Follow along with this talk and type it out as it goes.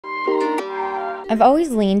I've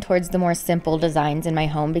always leaned towards the more simple designs in my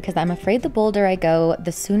home because I'm afraid the bolder I go,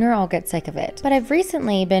 the sooner I'll get sick of it. But I've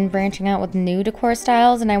recently been branching out with new decor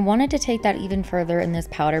styles, and I wanted to take that even further in this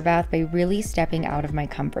powder bath by really stepping out of my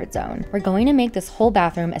comfort zone. We're going to make this whole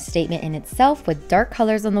bathroom a statement in itself with dark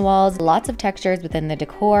colors on the walls, lots of textures within the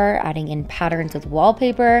decor, adding in patterns with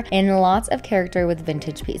wallpaper, and lots of character with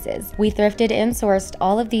vintage pieces. We thrifted and sourced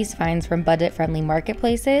all of these finds from budget-friendly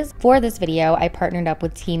marketplaces. For this video, I partnered up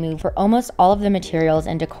with Temu for almost all of the materials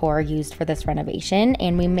and decor used for this renovation,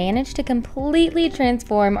 and we managed to completely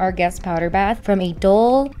transform our guest powder bath from a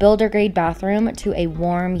dull builder grade bathroom to a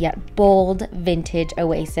warm yet bold vintage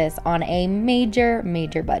oasis on a major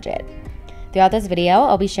budget. Throughout this video,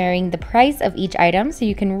 I'll be sharing the price of each item so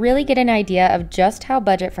you can really get an idea of just how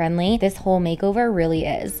budget friendly this whole makeover really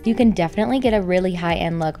is. You can definitely get a really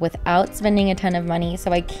high-end look without spending a ton of money,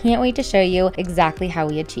 so I can't wait to show you exactly how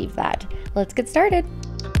we achieve that. Let's get started.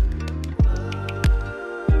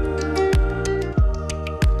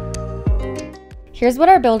 Here's what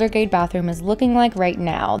our builder grade bathroom is looking like right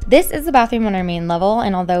now. This is the bathroom on our main level,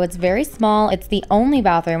 and although it's very small, it's the only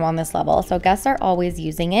bathroom on this level, so guests are always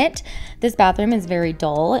using it. This bathroom is very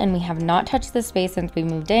dull, and we have not touched this space since we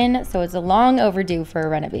moved in, so it's long overdue for a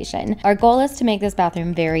renovation. Our goal is to make this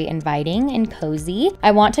bathroom very inviting and cozy.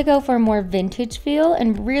 I want to go for a more vintage feel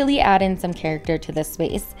and really add in some character to this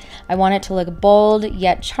space. I want it to look bold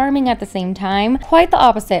yet charming at the same time, quite the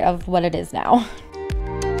opposite of what it is now.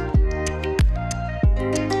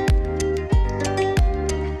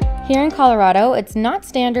 Here in Colorado, it's not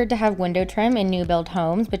standard to have window trim in new build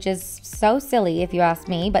homes, which is so silly if you ask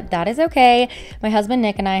me, but that is okay. My husband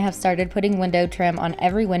Nick and I have started putting window trim on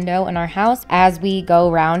every window in our house as we go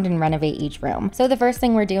around and renovate each room. So the first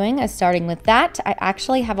thing we're doing is starting with that. I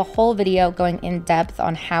actually have a whole video going in depth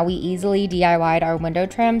on how we easily DIY'd our window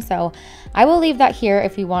trim, so I will leave that here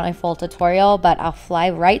if you want a full tutorial, but I'll fly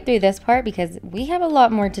right through this part because we have a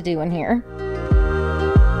lot more to do in here.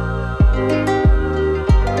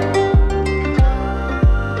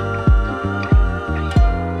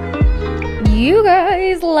 You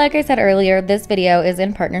guys, like I said earlier, this video is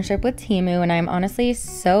in partnership with Temu, and I'm honestly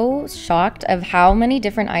so shocked of how many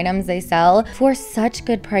different items they sell for such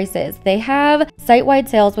good prices. They have site-wide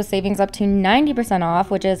sales with savings up to 90%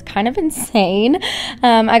 off, which is kind of insane.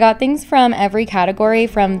 I got things from every category,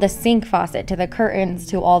 from the sink faucet to the curtains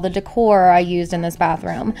to all the decor I used in this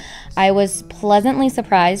bathroom. I was pleasantly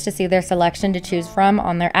surprised to see their selection to choose from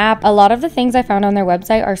on their app. A lot of the things I found on their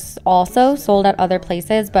website are also sold at other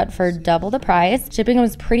places, but for double the price. Shipping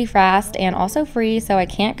was pretty fast and also free, so I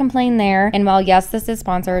can't complain there. And while yes, this is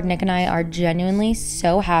sponsored, Nick and I are genuinely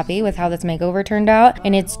so happy with how this makeover turned out,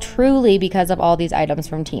 and it's truly because of all these items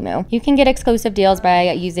from Temu. You can get exclusive deals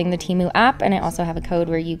by using the Temu app, and I also have a code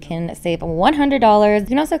where you can save $100. You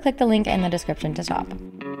can also click the link in the description to shop.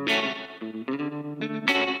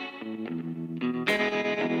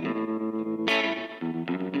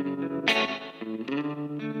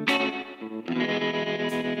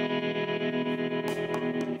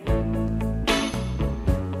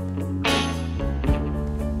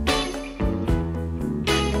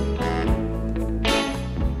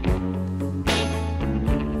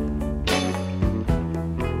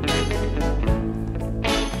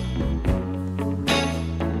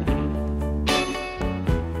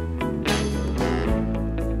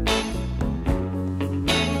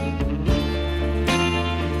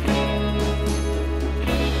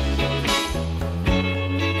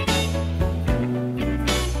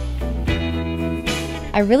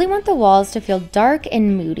 I really want the walls to feel dark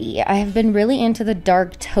and moody. I have been really into the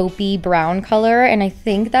dark taupey brown color, and I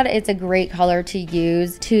think that it's a great color to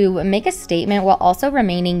use to make a statement while also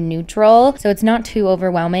remaining neutral, so it's not too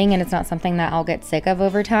overwhelming and it's not something that I'll get sick of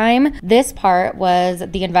over time. This part was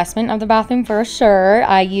the investment of the bathroom for sure.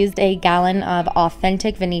 I used a gallon of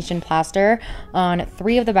authentic Venetian plaster on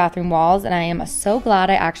 3 of the bathroom walls, and I am so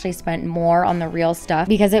glad I actually spent more on the real stuff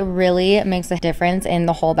because it really makes a difference in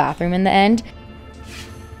the whole bathroom in the end.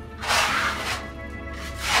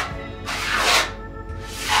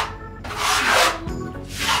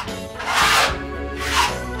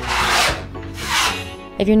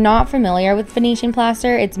 If you're not familiar with Venetian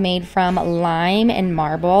plaster, it's made from lime and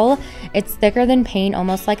marble. It's thicker than paint,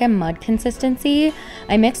 almost like a mud consistency.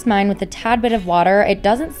 I mixed mine with a tad bit of water. It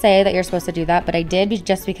doesn't say that you're supposed to do that, but I did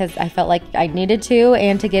just because I felt like I needed to,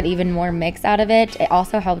 and to get even more mix out of it. It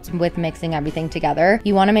also helps with mixing everything together.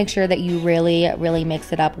 You want to make sure that you really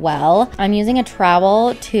mix it up well. I'm using a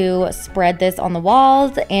trowel to spread this on the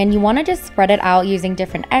walls, and you want to just spread it out using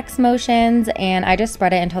different X motions, and I just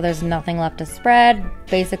spread it until there's nothing left to spread.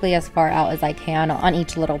 basically as far out as I can on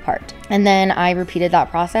each little part. And then I repeated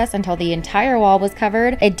that process until the entire wall was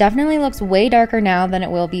covered. It definitely looks way darker now than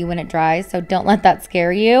it will be when it dries, so don't let that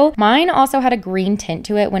scare you. Mine also had a green tint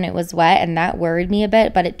to it when it was wet, and that worried me a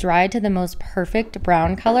bit, but it dried to the most perfect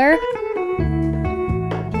brown color.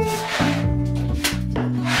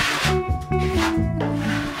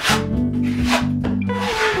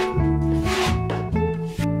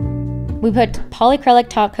 We put polyacrylic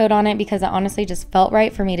top coat on it because it honestly just felt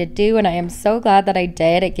right for me to do, and I am so glad that I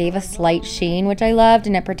did. It gave a slight sheen, which I loved,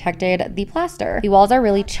 and it protected the plaster. The walls are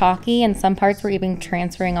really chalky, and some parts were even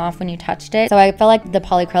transferring off when you touched it, so I felt like the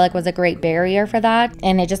polyacrylic was a great barrier for that,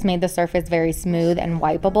 and it just made the surface very smooth and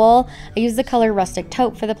wipeable. I used the color Rustic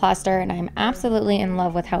Taupe for the plaster, and I'm absolutely in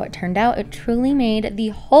love with how it turned out. It truly made the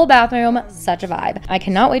whole bathroom such a vibe. I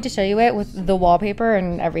cannot wait to show you it with the wallpaper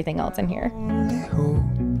and everything else in here.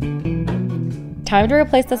 Time to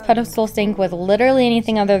replace this pedestal sink with literally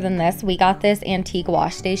anything other than this. We got this antique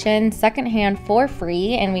wash station secondhand for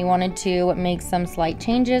free, and we wanted to make some slight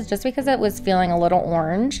changes just because it was feeling a little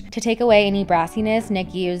orange. To take away any brassiness,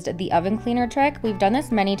 Nick used the oven cleaner trick. We've done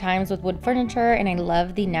this many times with wood furniture, and I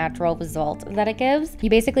love the natural result that it gives. You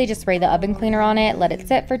basically just spray the oven cleaner on it, let it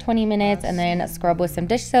sit for 20 minutes, and then scrub with some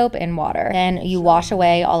dish soap and water. Then you wash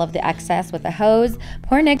away all of the excess with a hose.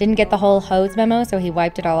 Poor Nick didn't get the whole hose memo, so he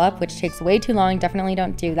wiped it all up, which takes way too long. Definitely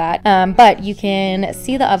don't do that. But you can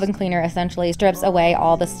see the oven cleaner essentially strips away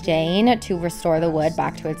all the stain to restore the wood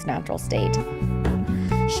back to its natural state.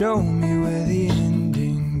 Show me where the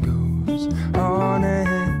ending goes.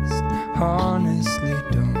 Honestly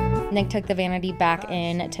don't. Nick took the vanity back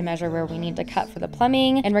in to measure where we need to cut for the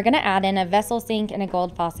plumbing, and we're gonna add in a vessel sink and a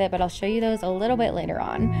gold faucet, but I'll show you those a little bit later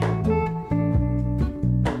on.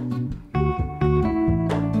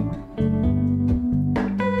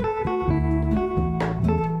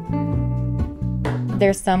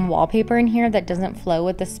 There's some wallpaper in here that doesn't flow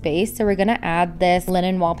with the space, so we're gonna add this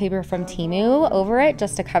linen wallpaper from Temu over it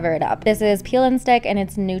just to cover it up. This is peel and stick, and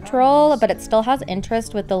it's neutral, but it still has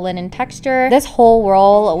interest with the linen texture. This whole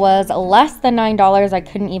roll was less than $9. I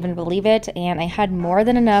couldn't even believe it, and I had more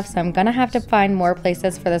than enough, so I'm gonna have to find more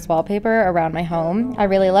places for this wallpaper around my home. I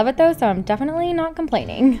really love it though, so I'm definitely not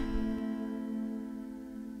complaining.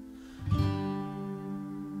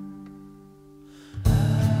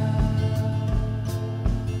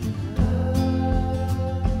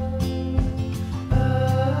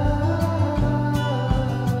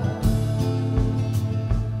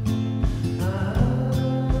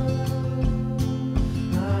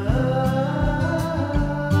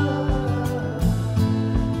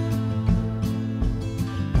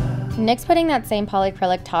 Nick's putting that same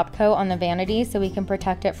polyacrylic top coat on the vanity so we can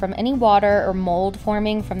protect it from any water or mold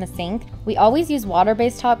forming from the sink. We always use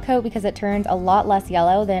water-based top coat because it turns a lot less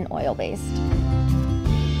yellow than oil-based.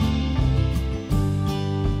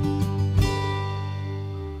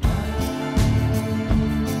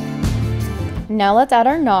 Now let's add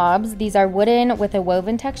our knobs. These are wooden with a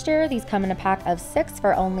woven texture. These come in a pack of 6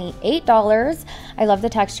 for only $8. I love the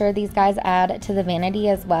texture these guys add to the vanity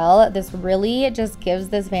as well. This really just gives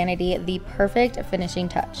this vanity the perfect finishing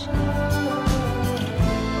touch.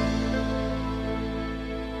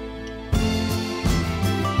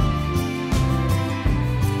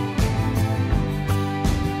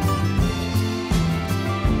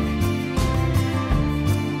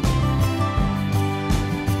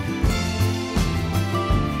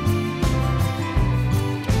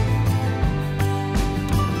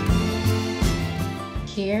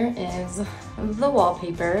 Here is the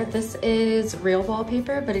wallpaper. This is real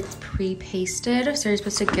wallpaper, but it's pre-pasted, so you're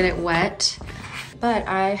supposed to get it wet. But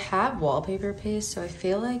I have wallpaper paste, so I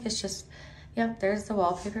feel like it's just, yeah, there's the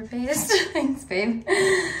wallpaper paste. Thanks, babe.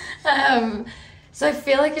 So I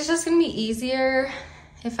feel like it's just gonna be easier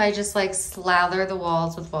if I just like slather the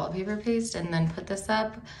walls with wallpaper paste and then put this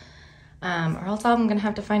up. Or else I'm gonna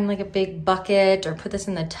have to find like a big bucket or put this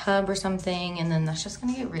in the tub or something, and then that's just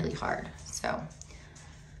gonna get really hard. So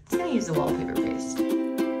I'm gonna use the wallpaper paste.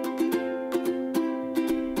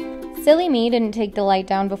 Silly me didn't take the light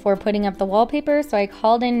down before putting up the wallpaper, so I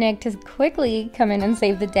called in Nick to quickly come in and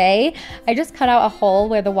save the day. I just cut out a hole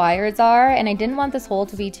where the wires are, and I didn't want this hole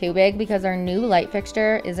to be too big because our new light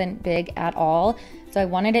fixture isn't big at all. so I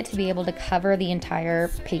wanted it to be able to cover the entire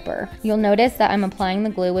paper. You'll notice that I'm applying the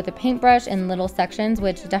glue with a paintbrush in little sections,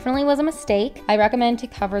 which definitely was a mistake. I recommend to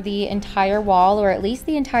cover the entire wall, or at least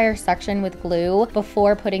the entire section, with glue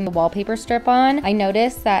before putting the wallpaper strip on. I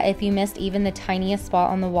noticed that if you missed even the tiniest spot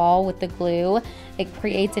on the wall with the glue, it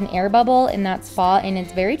creates an air bubble in that spot and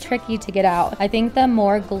it's very tricky to get out. I think the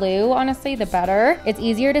more glue, honestly, the better. It's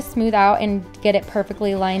easier to smooth out and get it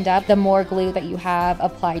perfectly lined up the more glue that you have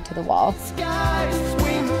applied to the wall.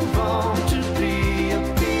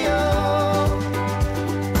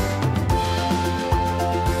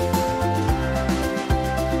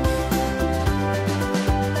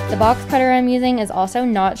 The box cutter I'm using is also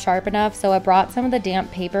not sharp enough, so I brought some of the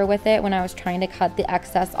damp paper with it when I was trying to cut the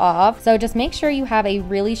excess off. So just make sure you have a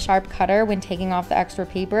really sharp cutter when taking off the extra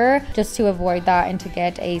paper, just to avoid that and to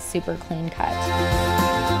get a super clean cut.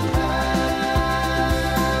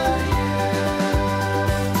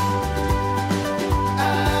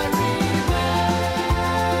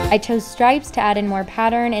 I chose stripes to add in more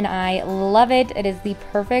pattern and I love it. It is the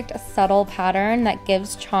perfect subtle pattern that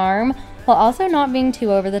gives charm while also not being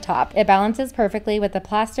too over the top. It balances perfectly with the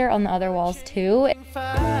plaster on the other walls too.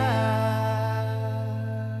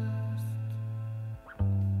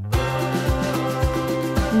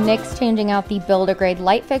 Next, changing out the Build-A-Grade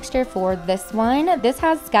light fixture for this one. This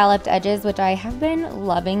has scalloped edges, which I have been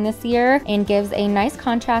loving this year, and gives a nice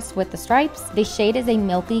contrast with the stripes. The shade is a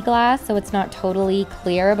milky glass, so it's not totally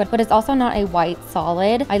clear, but it's also not a white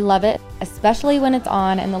solid. I love it, especially when it's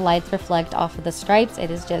on and the lights reflect off of the stripes. It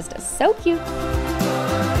is just so cute.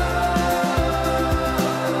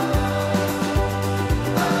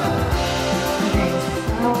 Okay,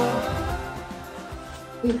 so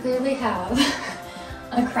we clearly have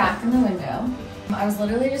a crack in the window. I was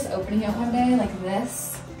literally just opening it one day like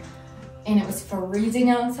this, and it was freezing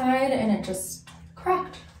outside and it just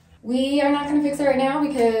cracked. We are not gonna fix it right now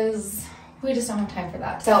because we just don't have time for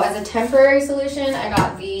that. So as a temporary solution, I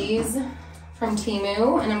got these from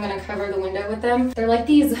Temu and I'm gonna cover the window with them. They're like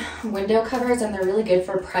these window covers and they're really good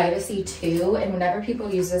for privacy too. And whenever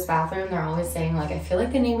people use this bathroom, they're always saying like, I feel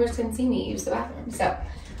like the neighbors can see me use the bathroom. So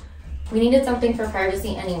we needed something for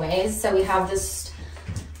privacy anyways. So we have this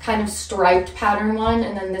kind of striped pattern one,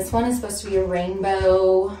 and then this one is supposed to be a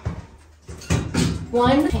rainbow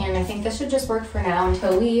one, and I think this should just work for now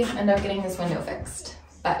until we end up getting this window fixed.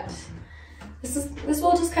 But this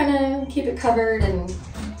will just kind of keep it covered, and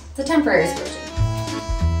it's a temporary solution.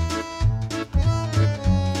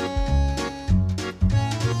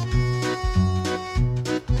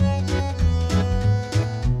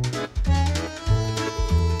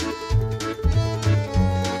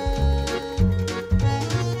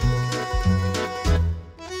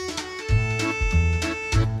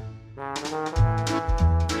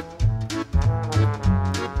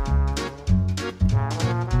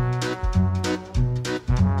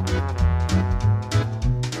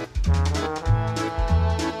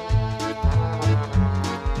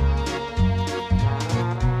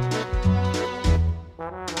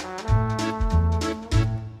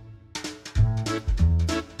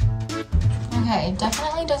 Okay,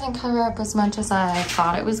 definitely doesn't cover up as much as I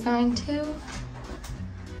thought it was going to,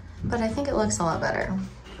 but I think it looks a lot better.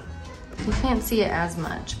 You can't see it as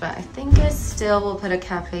much, but I think I still will put a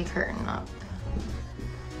cafe curtain up.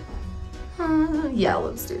 Yeah,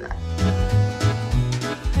 let's do that.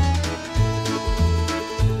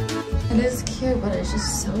 It is cute, but it's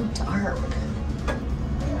just so dark.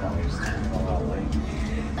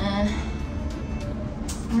 I'm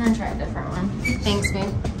gonna try a different one. Thanks,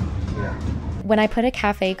 babe. Yeah. When I put a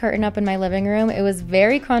cafe curtain up in my living room, it was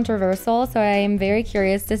very controversial, so I am very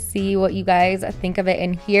curious to see what you guys think of it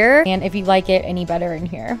in here and if you like it any better in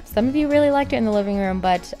here. Some of you really liked it in the living room,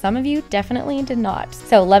 but some of you definitely did not.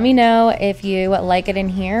 So let me know if you like it in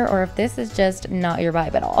here or if this is just not your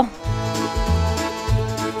vibe at all.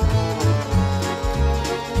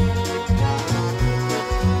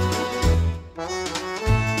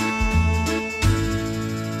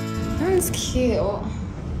 That one's cute.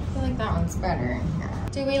 That one's better in here.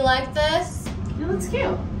 Do we like this? It looks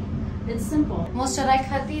cute. It's simple. Well, should I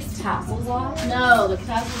cut these tassels off? No, the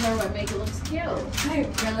tassels are what make it look cute. Wait,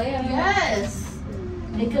 really? Yes.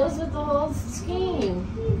 It goes with the whole scheme.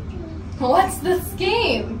 What's the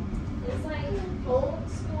scheme? It's like old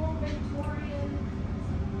school Victorian.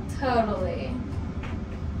 Totally.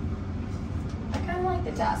 I kind of like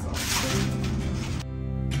the tassels.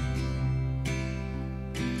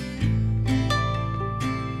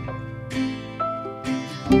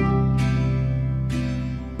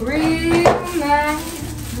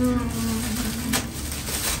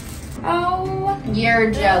 Oh,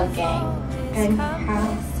 you're joking. And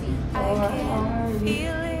house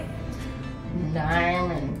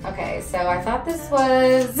Diamond. Okay, so I thought this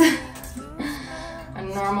was a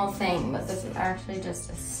normal thing, but this is actually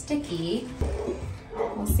just a sticky.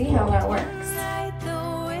 We'll see how that works.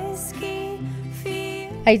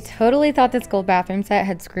 I totally thought this gold bathroom set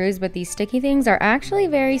had screws, but these sticky things are actually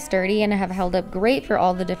very sturdy and have held up great for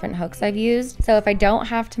all the different hooks I've used. So if I don't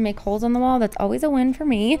have to make holes on the wall, that's always a win for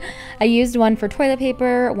me. I used one for toilet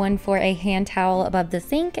paper, one for a hand towel above the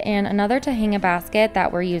sink, and another to hang a basket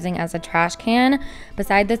that we're using as a trash can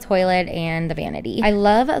beside the toilet and the vanity. I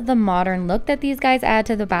love the modern look that these guys add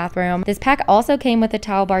to the bathroom. This pack also came with a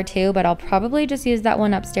towel bar too, but I'll probably just use that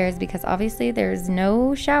one upstairs because obviously there's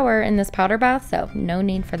no shower in this powder bath, so no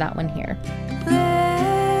need for that one here.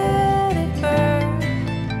 Let it burn.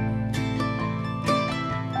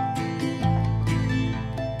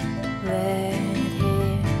 Let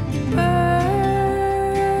it burn.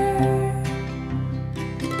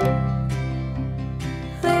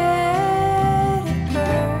 Let it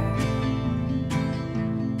burn.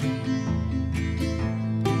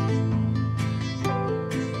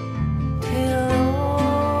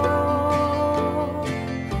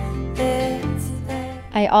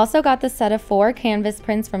 I also got the set of 4 canvas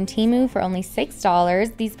prints from Temu for only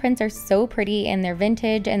 $6. These prints are so pretty and they're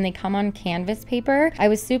vintage and they come on canvas paper. I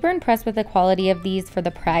was super impressed with the quality of these for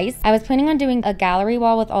the price. I was planning on doing a gallery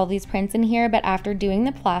wall with all these prints in here, but after doing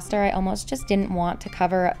the plaster, I almost just didn't want to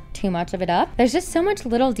cover too much of it up. There's just so much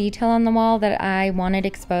little detail on the wall that I wanted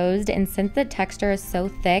exposed, and since the texture is so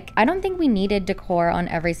thick, I don't think we needed decor on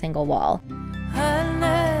every single wall.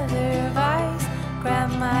 Another vice,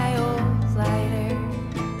 grab my old lighter.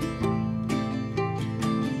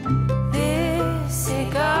 This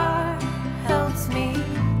cigar helps me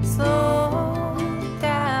slow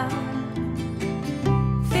down.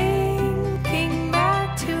 Thinking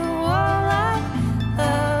back to all I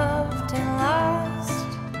loved and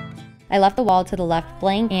lost. I left the wall to the left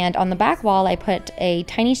blank, and on the back wall I put a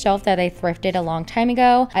tiny shelf that I thrifted a long time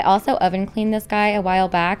ago. I also oven cleaned this guy a while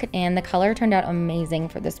back and the color turned out amazing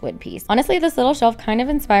for this wood piece. Honestly, this little shelf kind of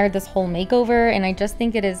inspired this whole makeover, and I just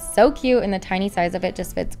think it is so cute, and the tiny size of it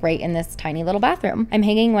just fits great in this tiny little bathroom. I'm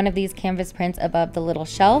hanging one of these canvas prints above the little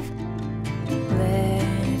shelf. Let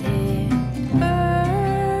it burn.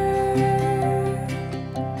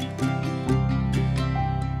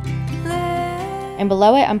 And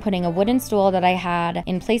below it, I'm putting a wooden stool that I had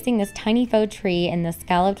and placing this tiny faux tree and the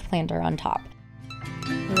scalloped planter on top.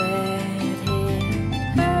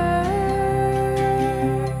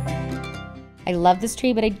 I love this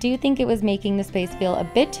tree, but I do think it was making the space feel a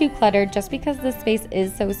bit too cluttered just because this space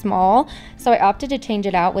is so small. So I opted to change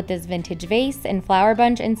it out with this vintage vase and flower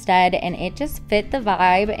bunch instead, and it just fit the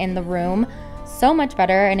vibe in the room so much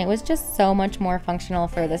better, and it was just so much more functional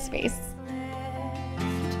for the space.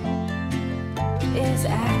 Is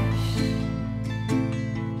ash.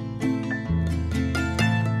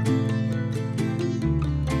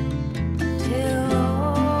 Till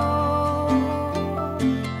all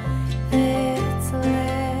that's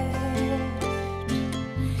left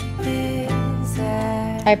is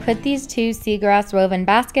ash. I put these 2 seagrass woven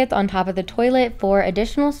baskets on top of the toilet for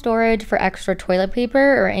additional storage for extra toilet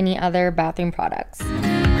paper or any other bathroom products.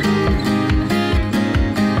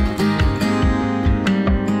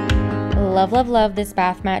 Love, love, love this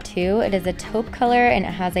bath mat too. It is a taupe color and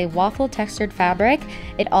it has a waffle textured fabric.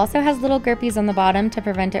 It also has little grippies on the bottom to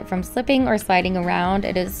prevent it from slipping or sliding around.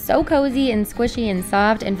 It is so cozy and squishy and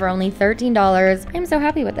soft, and for only $13, I'm so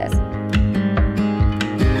happy with this.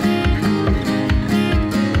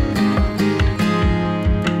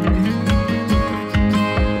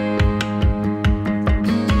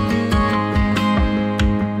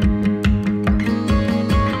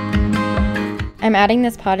 I'm adding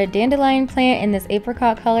this potted dandelion plant in this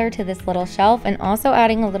apricot color to this little shelf, and also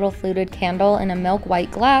adding a little fluted candle in a milk white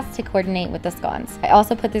glass to coordinate with the scones. I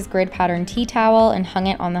also put this grid pattern tea towel and hung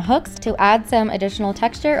it on the hooks to add some additional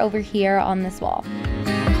texture over here on this wall.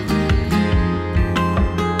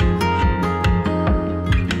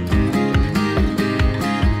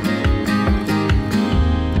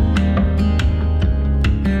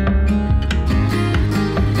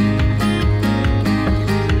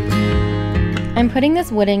 I'm putting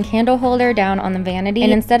this wooden candle holder down on the vanity,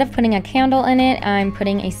 and instead of putting a candle in it, I'm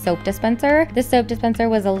putting a soap dispenser. This soap dispenser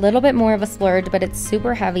was a little bit more of a splurge, but it's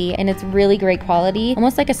super heavy and it's really great quality,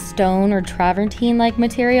 almost like a stone or travertine like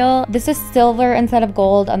material. This is silver instead of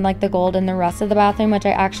gold, unlike the gold in the rest of the bathroom, which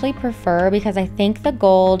I actually prefer because I think the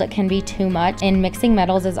gold can be too much, and mixing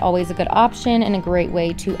metals is always a good option and a great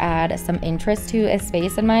way to add some interest to a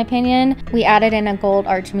space, in my opinion. We added in a gold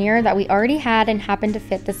arch mirror that we already had and happened to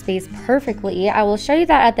fit the space perfectly. I I will show you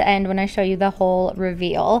that at the end when I show you the whole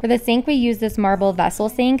reveal. For the sink, we use this marble vessel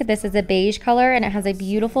sink. This is a beige color and it has a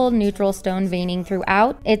beautiful neutral stone veining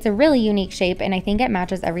throughout. It's a really unique shape and I think it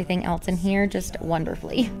matches everything else in here just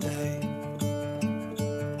wonderfully. And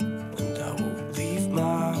I will leave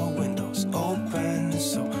my windows open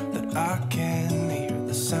so that I can hear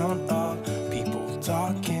the sound of people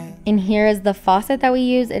talking. And here is the faucet that we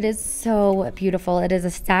use. It is so beautiful. It is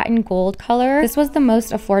a satin gold color. This was the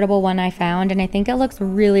most affordable one I found, and I think it looks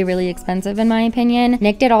really, really expensive in my opinion.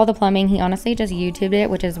 Nick did all the plumbing. He honestly just YouTubed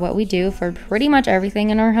it, which is what we do for pretty much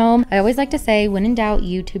everything in our home. I always like to say, when in doubt,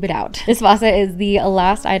 YouTube it out. This faucet is the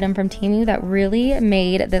last item from Temu that really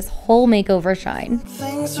made this whole makeover shine.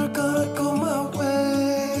 Things are gonna go my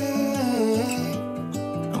way.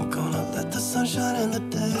 I'm gonna let the sun shine in the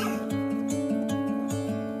day.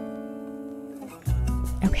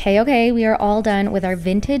 Okay, we are all done with our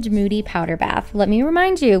vintage moody powder bath. Let me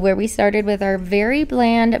remind you where we started with our very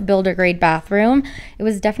bland builder grade bathroom. It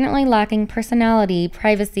was definitely lacking personality,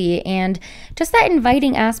 privacy, and just that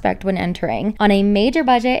inviting aspect when entering. On a major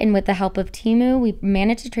budget and with the help of Temu, we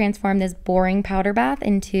managed to transform this boring powder bath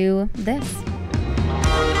into this.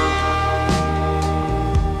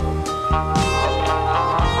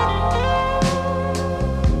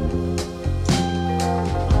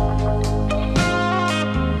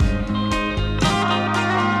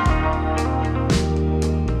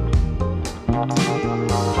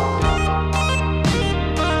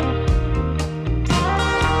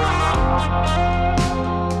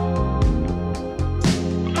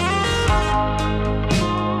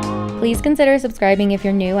 Please consider subscribing if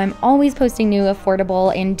you're new. I'm always posting new,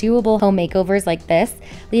 affordable, and doable home makeovers like this.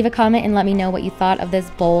 Leave a comment and let me know what you thought of this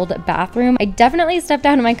bold bathroom. I definitely stepped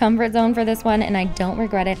out of my comfort zone for this one and I don't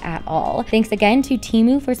regret it at all. Thanks again to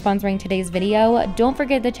Temu for sponsoring today's video. Don't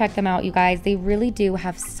forget to check them out, you guys. They really do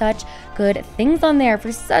have such good things on there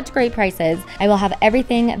for such great prices. I will have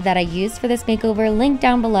everything that I used for this makeover linked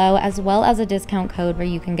down below, as well as a discount code where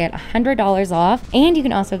you can get $100 off, and you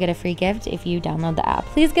can also get a free gift if you download the app.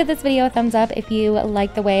 Please give this video a thumbs up if you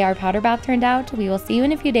like the way our powder bath turned out. We will see you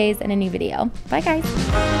in a few days in a new video. Bye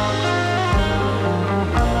guys.